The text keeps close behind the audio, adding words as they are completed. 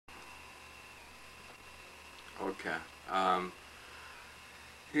Okay. Um,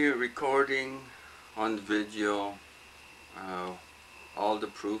 Here recording on video uh, all the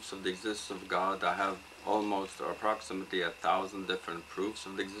proofs of the existence of God. I have almost or approximately 1,000 different proofs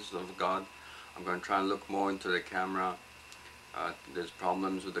of the existence of God. I'm going to try and look more into the camera. There's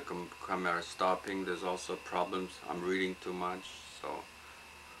problems with the camera stopping. There's also problems. I'm reading too much. So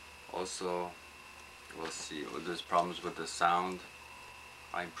also we'll see. There's problems with the sound.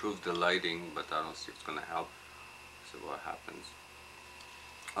 I improved the lighting, but I don't see it's going to help. See what happens.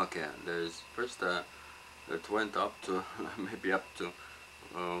 Okay, there's first it went up to maybe up to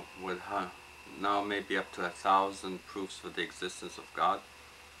now maybe up to 1,000 proofs for the existence of God.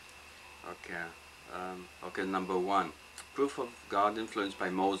 Okay, okay. Number one, proof of God influenced by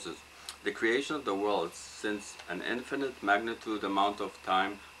Moses. The creation of the world, since an infinite magnitude amount of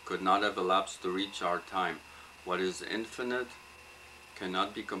time could not have elapsed to reach our time. What is infinite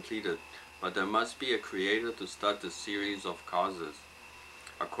cannot be completed, but there must be a creator to start the series of causes.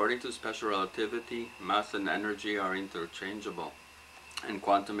 According to special relativity, mass and energy are interchangeable, and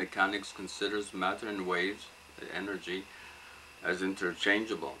quantum mechanics considers matter and waves, energy, as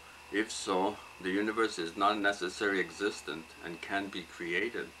interchangeable. If so, the universe is not necessarily existent and can be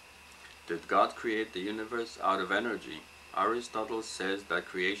created. Did God create the universe out of energy? Aristotle says that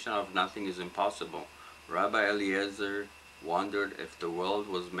creation out of nothing is impossible. Rabbi Eliezer wondered if the world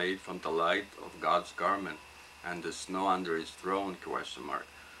was made from the light of God's garment and the snow under his throne, ?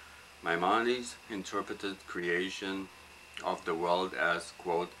 Maimonides interpreted creation of the world as,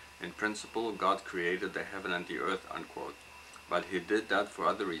 quote, in principle God created the heaven and the earth, unquote. But he did that for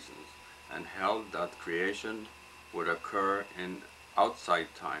other reasons, and held that creation would occur in outside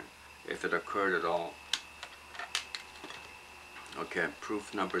time, if it occurred at all. Okay,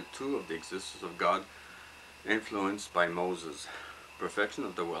 proof number two of the existence of God influenced by Moses. Perfection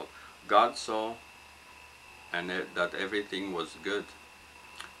of the world. God saw that everything was good.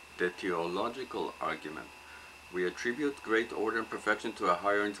 The theological argument. We attribute great order and perfection to a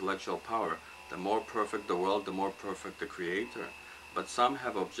higher intellectual power. The more perfect the world, the more perfect the Creator. But some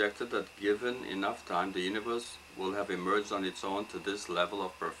have objected that given enough time, the universe will have emerged on its own to this level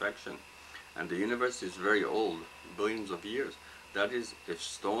of perfection. And the universe is very old, billions of years. That is, if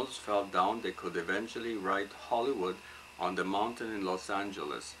stones fell down, they could eventually write Hollywood on the mountain in Los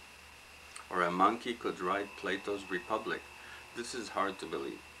Angeles. Or a monkey could write Plato's Republic. This is hard to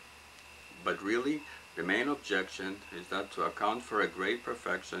believe. But really, the main objection is that to account for a great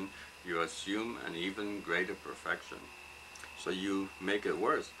perfection, you assume an even greater perfection. So you make it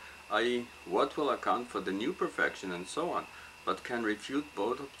worse, i.e., what will account for the new perfection and so on, but can refute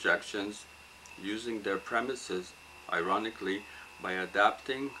both objections using their premises, ironically, by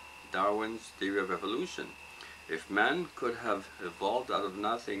adapting Darwin's theory of evolution. If man could have evolved out of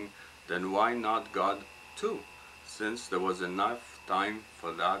nothing, then why not God too, since there was enough time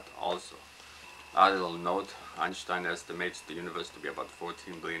for that also. A little note, Einstein estimates the universe to be about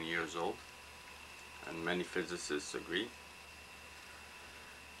 14 billion years old, and many physicists agree.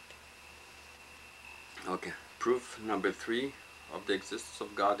 Okay, proof number three of the existence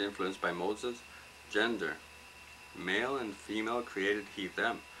of God influenced by Moses. Gender. Male and female created he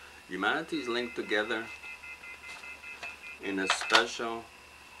them. Humanity is linked together in a special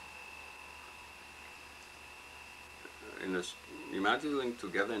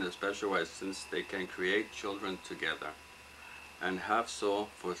way, since they can create children together, and have so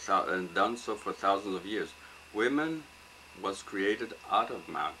for and done so for thousands of years. Women was created out of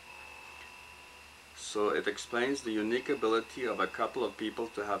man, so it explains the unique ability of a couple of people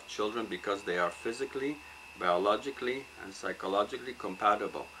to have children because they are physically, biologically, and psychologically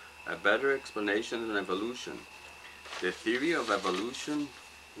compatible. A better explanation than evolution. The theory of evolution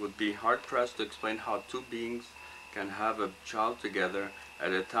would be hard-pressed to explain how two beings can have a child together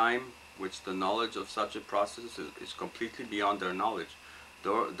at a time which the knowledge of such a process is completely beyond their knowledge.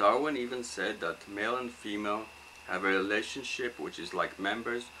 Darwin even said that male and female have a relationship which is like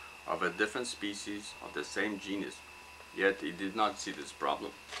members of a different species of the same genus, yet he did not see this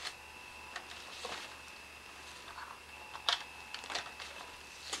problem.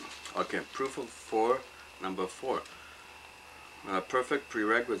 Okay, proof of number four. Perfect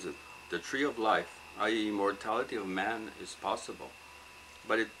prerequisite. The tree of life, i.e. immortality of man, is possible,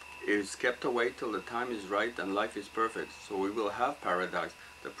 but it is kept away till the time is right and life is perfect, so we will have paradise.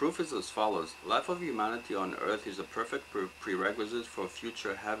 The proof is as follows. Life of humanity on earth is a perfect prerequisite for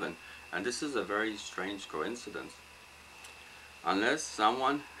future heaven, and this is a very strange coincidence. Unless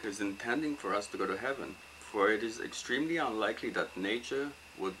someone is intending for us to go to heaven, for it is extremely unlikely that nature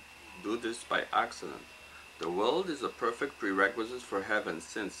would do this by accident. The world is a perfect prerequisite for heaven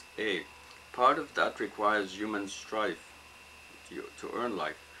since A. Part of that requires human strife to earn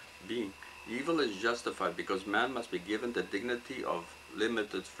life. B. Evil is justified because man must be given the dignity of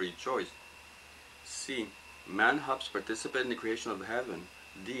limited free choice. C. Man helps participate in the creation of heaven.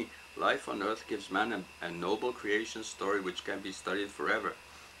 D. Life on earth gives man a noble creation story which can be studied forever.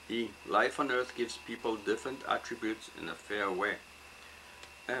 E. Life on earth gives people different attributes in a fair way.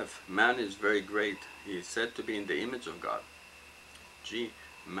 F. Man is very great. He is said to be in the image of God. G.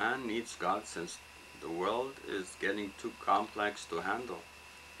 Man needs God since the world is getting too complex to handle.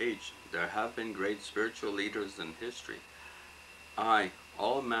 H. There have been great spiritual leaders in history. I.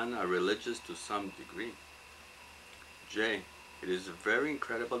 All men are religious to some degree. J. It is very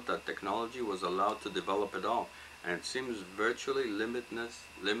incredible that technology was allowed to develop at all, and it seems virtually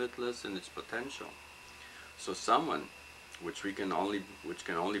limitless in its potential. So someone, which can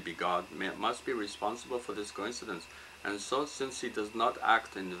only be God, must be responsible for this coincidence, and so since he does not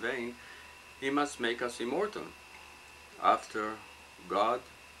act in vain, he must make us immortal. After God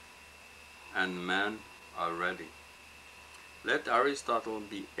and man are ready. Let Aristotle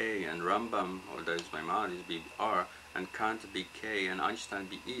be A and Rambam, or that is Maimonides, be R, and Kant be K and Einstein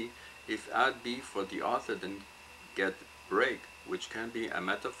be E. If add B for the author, then get break, which can be a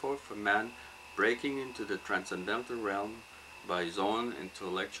metaphor for man breaking into the transcendental realm by his own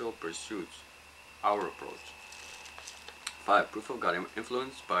intellectual pursuits. Our approach. 5. Proof of God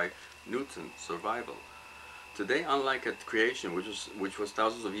influenced by Newton's survival. Today, unlike at creation, which was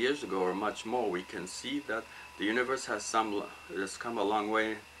thousands of years ago or much more, we can see that the universe has come a long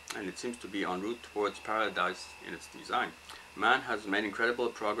way, and it seems to be en route towards paradise in its design. Man has made incredible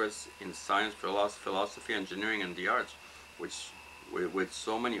progress in science, philosophy, engineering, and the arts, with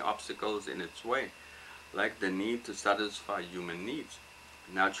so many obstacles in its way, like the need to satisfy human needs,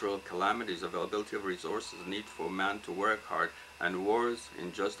 natural calamities, availability of resources, need for man to work hard, and wars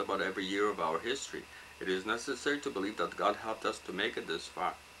in just about every year of our history. It is necessary to believe that God helped us to make it this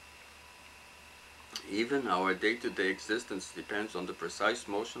far. Even our day-to-day existence depends on the precise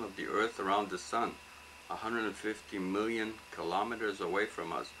motion of the earth around the sun, 150 million kilometers away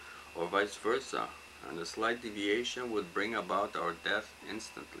from us, or vice versa, and a slight deviation would bring about our death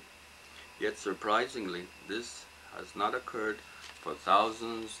instantly. Yet surprisingly, this has not occurred for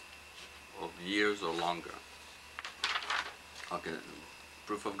thousands of years or longer. Okay,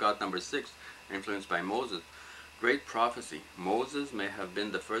 proof of God number 6, influenced by Moses. Great prophecy. Moses may have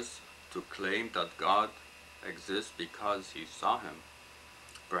been the first to claim that God exists because he saw him.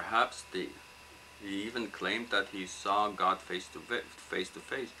 Perhaps he even claimed that he saw God face to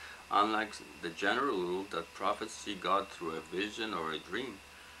face, unlike the general rule that prophets see God through a vision or a dream.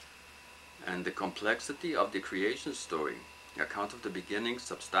 And the complexity of the creation story, the account of the beginning,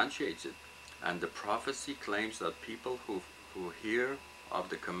 substantiates it, and the prophecy claims that people who hear of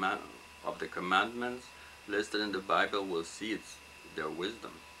the commandments listed in the Bible will see their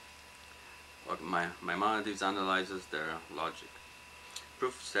wisdom. Maimonides analyzes their logic.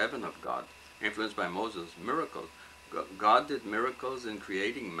 Proof 7 of God, influenced by Moses, miracles. God did miracles in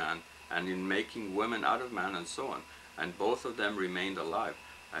creating man and in making women out of man and so on, and both of them remained alive.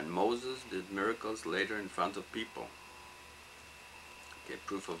 And Moses did miracles later in front of people. Okay,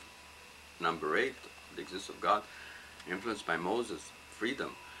 proof of number 8, the existence of God, influenced by Moses,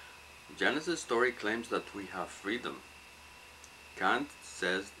 freedom. Genesis story claims that we have freedom. Kant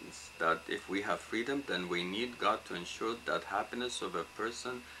says that if we have freedom, then we need God to ensure that happiness of a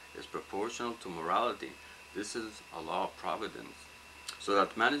person is proportional to morality. This is a law of providence. So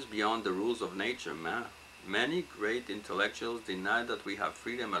that man is beyond the rules of nature. Many great intellectuals deny that we have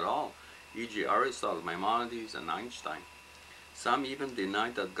freedom at all, e.g. Aristotle, Maimonides, and Einstein. Some even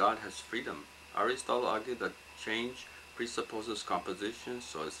deny that God has freedom. Aristotle argued that change presupposes composition,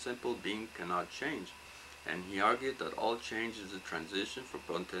 so a simple being cannot change. And he argued that all change is a transition from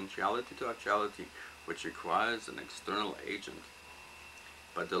potentiality to actuality, which requires an external agent.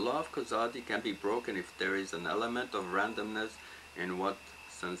 But the law of causality can be broken if there is an element of randomness in what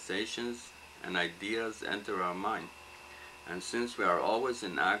sensations and ideas enter our mind. And since we are always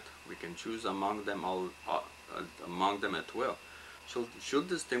in act, we can choose among them at will. Should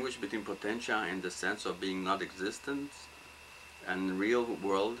distinguish between potentia in the sense of being not existent and real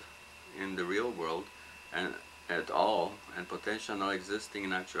world in the real world and at all, and potential not existing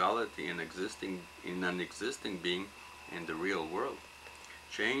in actuality and existing in an existing being in the real world.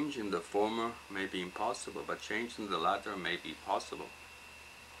 Change in the former may be impossible, but change in the latter may be possible.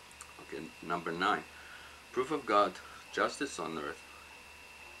 Okay, number 9. Proof of God, justice on earth.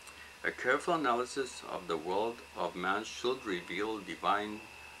 A careful analysis of the world of man should reveal divine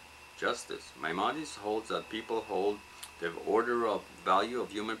justice. Maimonides holds that people hold the order of value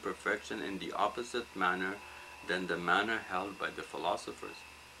of human perfection in the opposite manner than the manner held by the philosophers.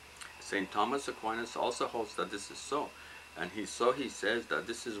 St. Thomas Aquinas also holds that this is so, and he says that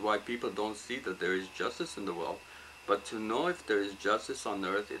this is why people don't see that there is justice in the world, but to know if there is justice on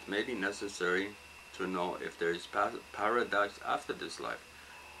earth, it may be necessary to know if there is paradise after this life.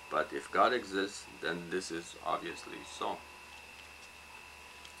 But if God exists, then this is obviously so.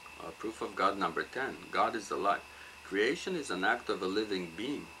 Proof of God number 10. God is alive. Creation is an act of a living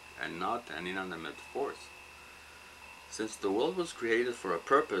being and not an inanimate force. Since the world was created for a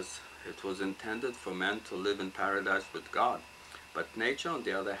purpose, it was intended for man to live in paradise with God. But nature, on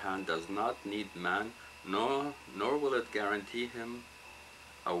the other hand, does not need man, nor will it guarantee him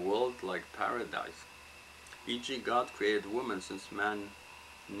a world like paradise. E.g., God created woman since man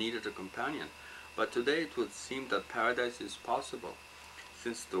needed a companion. But today it would seem that paradise is possible,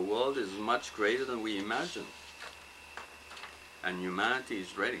 since the world is much greater than we imagine, and humanity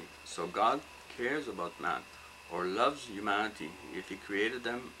is ready. So God cares about man, or loves humanity if he created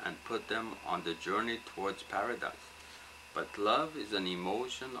them and put them on the journey towards paradise. But love is an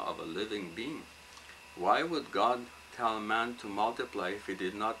emotion of a living being. Why would God tell man to multiply if he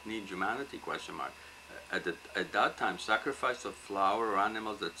did not need humanity? At that time, sacrifice of flower or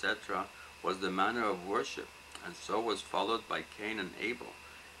animals, etc., was the manner of worship, and so was followed by Cain and Abel.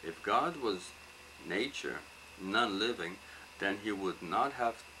 If God was nature, non-living, then he would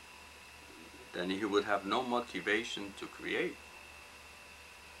have no motivation to create.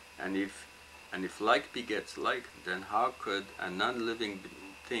 And if like begets like, then how could a non-living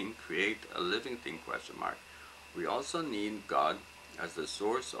thing create a living thing? We also need God as the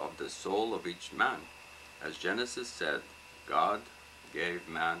source of the soul of each man. As Genesis said, God gave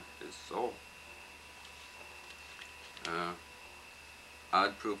man his soul.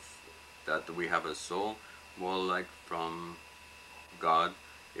 Add proof that we have a soul, more like from God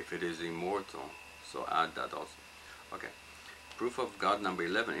if it is immortal. So add that also. Okay. Proof of God number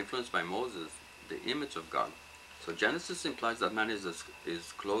 11, influenced by Moses, the image of God. So Genesis implies that man is as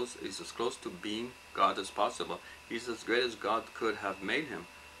close to being God as possible. He's as great as God could have made him.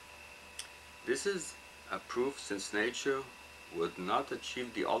 This is a proof, since nature would not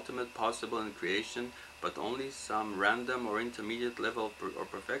achieve the ultimate possible in creation, but only some random or intermediate level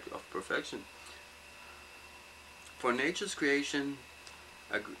of perfection. For nature's creation,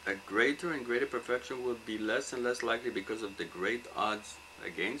 a greater and greater perfection would be less and less likely because of the great odds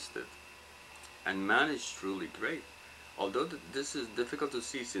against it. And man is truly great. Although this is difficult to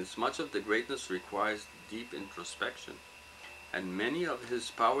see, since much of the greatness requires deep introspection, and many of his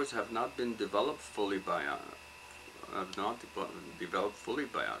powers have not been developed fully by us.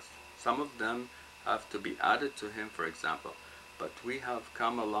 Some of them have to be added to him, for example. But we have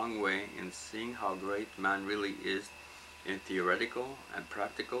come a long way in seeing how great man really is in theoretical and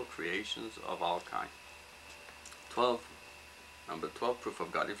practical creations of all kinds. Number 12, proof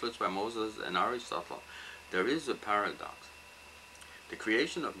of God, influenced by Moses and Aristotle. There is a paradox. The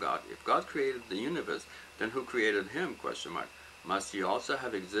creation of God. If God created the universe, then who created him? Must he also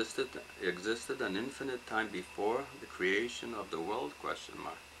have existed an infinite time before the creation of the world?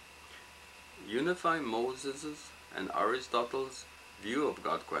 Unify Moses' and Aristotle's view of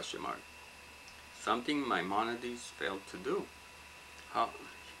God? Something Maimonides failed to do.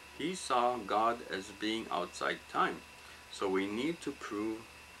 He saw God as being outside time. So we need to prove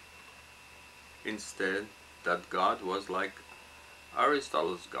instead that God was like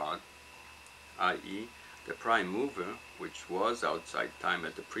Aristotle's God, i.e., the prime mover, which was outside time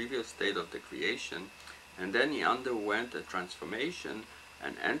at the previous state of the creation, and then he underwent a transformation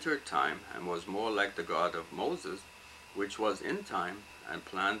and entered time and was more like the God of Moses, which was in time and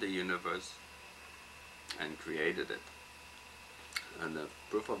planned the universe and created it. And the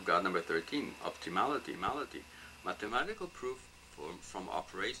proof of God number 13, optimality. Mathematical proof from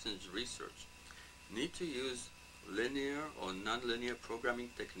operations research. Need to use linear or nonlinear programming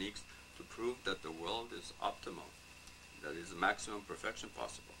techniques to prove that the world is optimal, that is the maximum perfection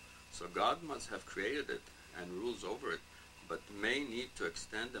possible. So God must have created it and rules over it, but may need to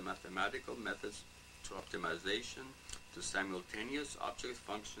extend the mathematical methods to optimization, to simultaneous object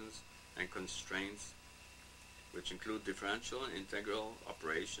functions and constraints, which include differential and integral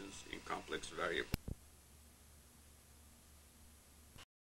operations in complex variables.